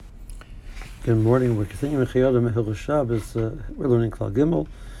Good morning. We're continuing Meleches Shabbos. We're learning Klal Gimel,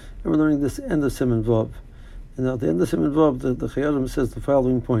 and we're learning this end of Siman Vav. And now at the end of Siman Vav, the Chayyim says the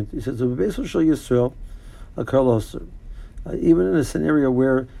following point. He says, Yisrael, a Karloser. Even in a scenario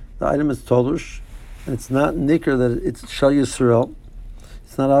where the item is Talush, and it's not Nicker that it's Shal Yisrael,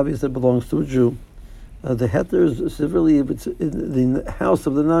 it's not obvious that it belongs to a Jew. The heter is severely if it's in the house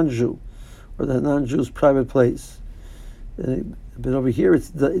of the non-Jew, or the non-Jew's private place. But over here,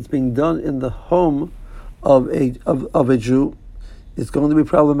 it's being done in the home of a Jew. It's going to be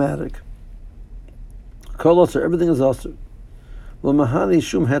problematic. Everything is asur. Well, mahani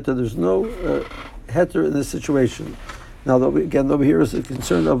shum heter. There's no heter in this situation. Now, over here is a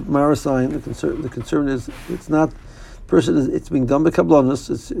concern of marasayin. The concern is it's not it's being done by kablanus.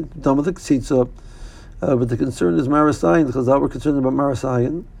 It's done with the ksitza. But the concern is marasayin because we're concerned about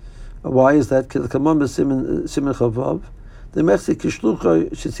marasayin. Why is that? Because the kamam is siman chavav. The Mechzi Kishlucha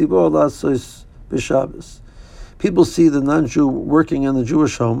Shitzibo Lasos b'Shabbos. People see the non-Jew working in the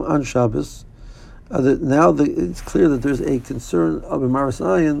Jewish home on Shabbos. It's clear that there's a concern of Amaras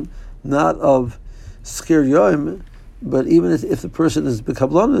Ayin, not of Skir Yom, but even if the person is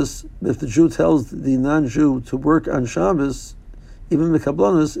B'Kablanus, if the Jew tells the non-Jew to work on Shabbos, even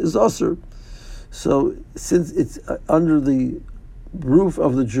B'Kablanus is Asur. So since it's under the roof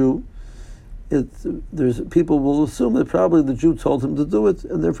of the Jew, there's people will assume that probably the Jew told him to do it,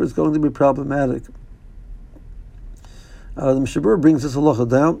 and therefore it's going to be problematic. The Mishabur brings this halacha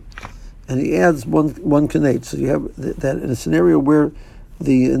down, and he adds one kanate. So you have that in a scenario where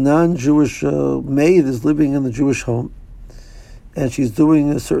the non-Jewish maid is living in the Jewish home, and she's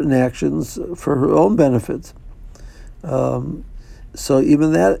doing certain actions for her own benefit. So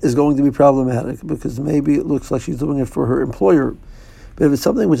even that is going to be problematic because maybe it looks like she's doing it for her employer. But if it's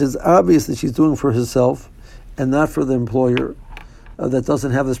something which is obvious that she's doing for herself and not for the employer, that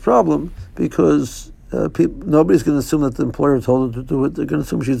doesn't have this problem because nobody's going to assume that the employer told her to do it. They're going to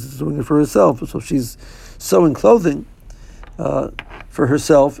assume she's doing it for herself. So if she's sewing clothing for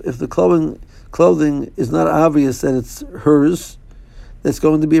herself, if the clothing is not obvious that it's hers, that's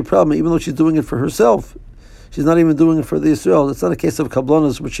going to be a problem, even though she's doing it for herself. She's not even doing it for the Israel. It's not a case of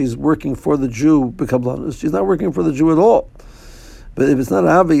kablanus, which she's working for the Jew, kablanus. She's not working for the Jew at all. But if it's not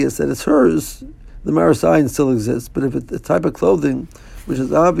obvious that it's hers, the marasayin still exists. But if it's the type of clothing which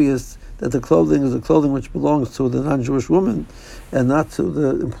is obvious that the clothing is a clothing which belongs to the non-Jewish woman and not to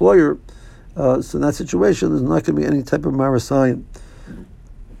the employer, so in that situation there's not going to be any type of marasayin.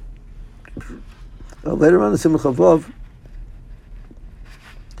 Later on in Simcha Vav,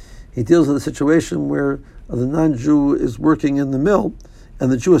 he deals with a situation where the non-Jew is working in the mill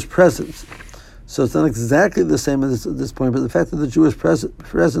and the Jew is present. So it's not exactly the same at this point, but the fact that the Jew is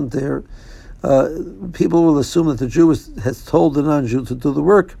present there, people will assume that the Jew has told the non-Jew to do the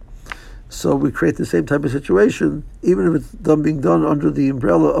work. So we create the same type of situation, even if it's being done under the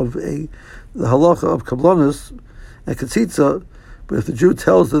umbrella of the halacha of kablanus and katzitza. But if the Jew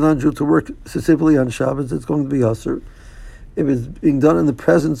tells the non-Jew to work specifically on Shabbos, it's going to be asur. If it's being done in the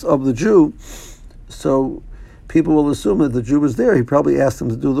presence of the Jew, so people will assume that the Jew was there. He probably asked him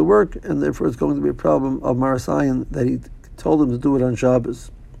to do the work, and therefore it's going to be a problem of marasayin that he told him to do it on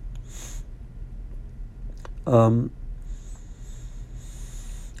Shabbos. Okay.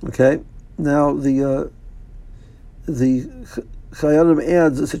 Now the Chayyim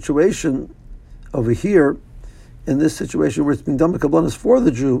adds a situation over here, in this situation where it's being done by kabbalah for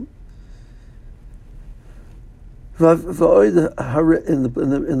the Jew. In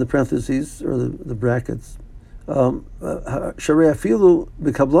the parentheses or the brackets. Shareafilu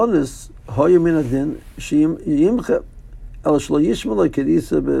bekablanis hoya min adin sheyimcha el shlo yishma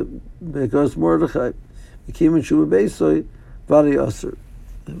lekedisa begos mordechai bekimin shuva beisoy vari aser.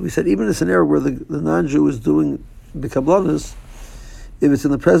 We said even in a scenario where the non-Jew is doing bekablanis, if it's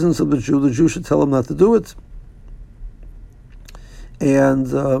in the presence of the Jew should tell him not to do it.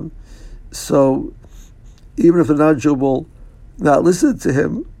 And so even if the non-Jew will not listen to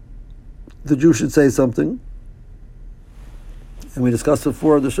him, the Jew should say something. And we discussed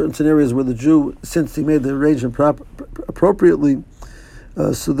before, there's certain scenarios where the Jew, since he made the arrangement appropriately,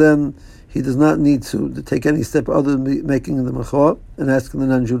 so then he does not need to take any step other than making the machah and asking the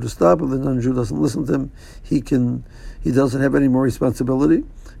non-Jew to stop. If the non-Jew doesn't listen to him, he doesn't have any more responsibility.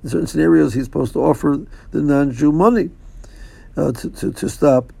 In certain scenarios, he's supposed to offer the non-Jew money to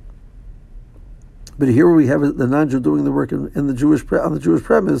stop. But here we have the non-Jew doing the work on the Jewish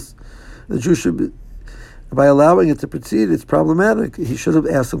premise. The Jew should be, by allowing it to proceed, it's problematic. He should have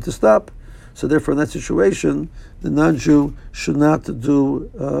asked him to stop. So therefore, in that situation, the non-Jew should not do.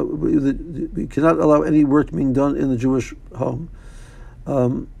 We cannot allow any work being done in the Jewish home.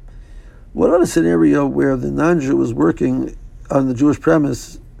 What about a scenario where the non-Jew is working on the Jewish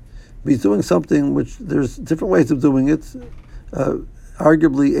premise, but he's doing something which there's different ways of doing it,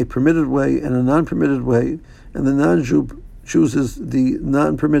 arguably a permitted way and a non-permitted way, and the non-Jew chooses the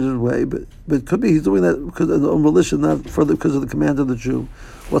non-permitted way, but it could be he's doing that because of his own volition, not because of the command of the Jew.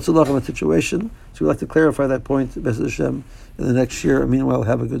 What's the law in that situation? So we'd like to clarify that point, B'ez Hashem, in the next year. And meanwhile,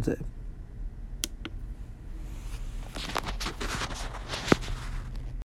 have a good day.